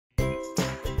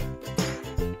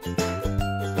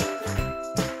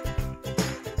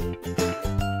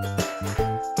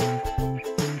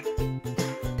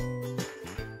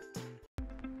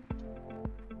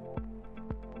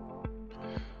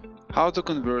How to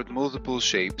convert multiple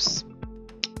shapes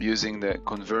using the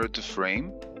convert to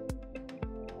frame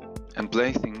and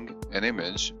placing an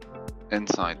image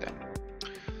inside them.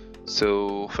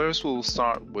 So first we'll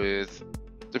start with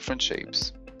different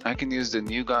shapes. I can use the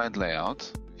new guide layout,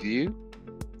 view,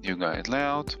 new guide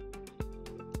layout,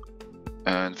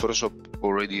 and Photoshop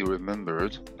already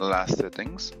remembered the last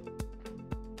settings.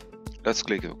 Let's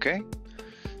click OK.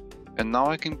 And now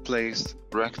I can place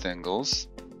rectangles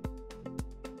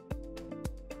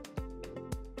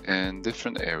in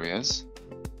different areas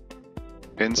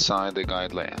inside the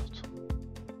guide layout.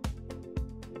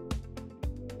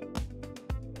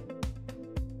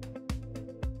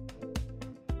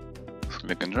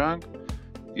 Click and drag.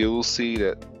 You will see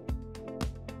that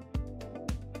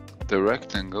the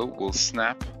rectangle will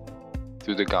snap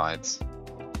to the guides.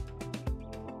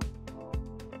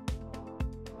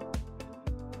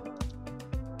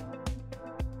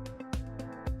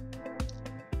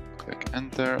 Click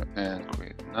enter and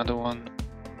create another one.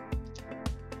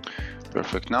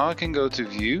 Perfect. Now I can go to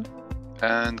view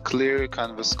and clear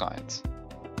canvas guides.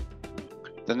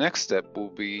 The next step will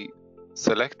be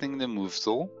selecting the move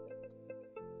tool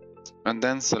and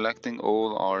then selecting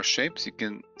all our shapes. You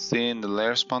can see in the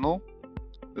layers panel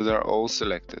that are all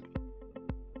selected.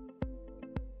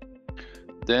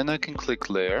 Then I can click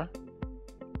layer,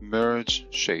 merge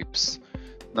shapes.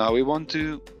 Now we want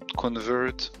to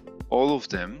convert all of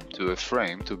them to a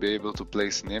frame to be able to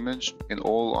place an image in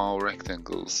all our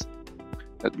rectangles.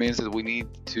 That means that we need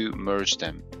to merge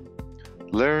them.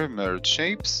 Layer, merge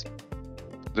shapes.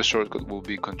 The shortcut will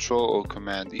be Ctrl or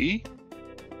Command E.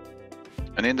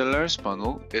 And in the layers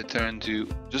panel, it turned to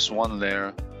just one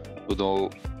layer with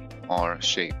all our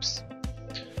shapes.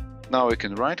 Now we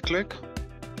can right click,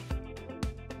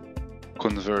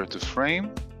 convert to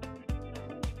frame,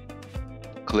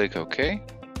 click OK,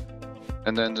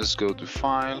 and then just go to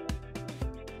File,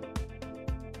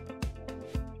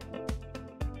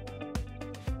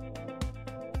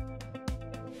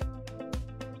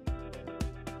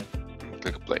 and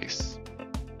click Place.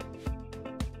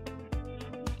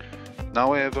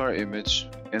 Now we have our image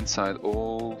inside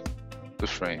all the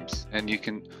frames, and you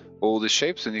can all the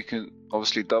shapes, and you can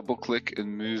obviously double click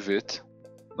and move it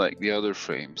like the other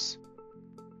frames,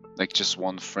 like just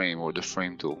one frame or the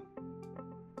frame tool.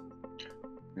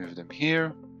 Move them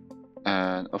here,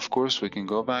 and of course we can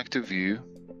go back to view,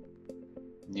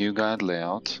 new guide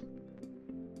layout,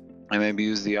 and maybe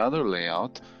use the other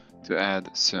layout to add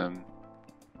some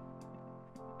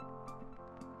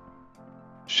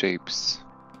shapes.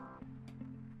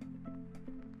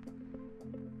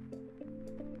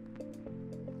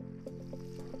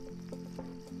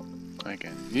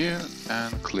 Again, view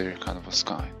and clear canvas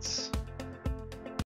guides.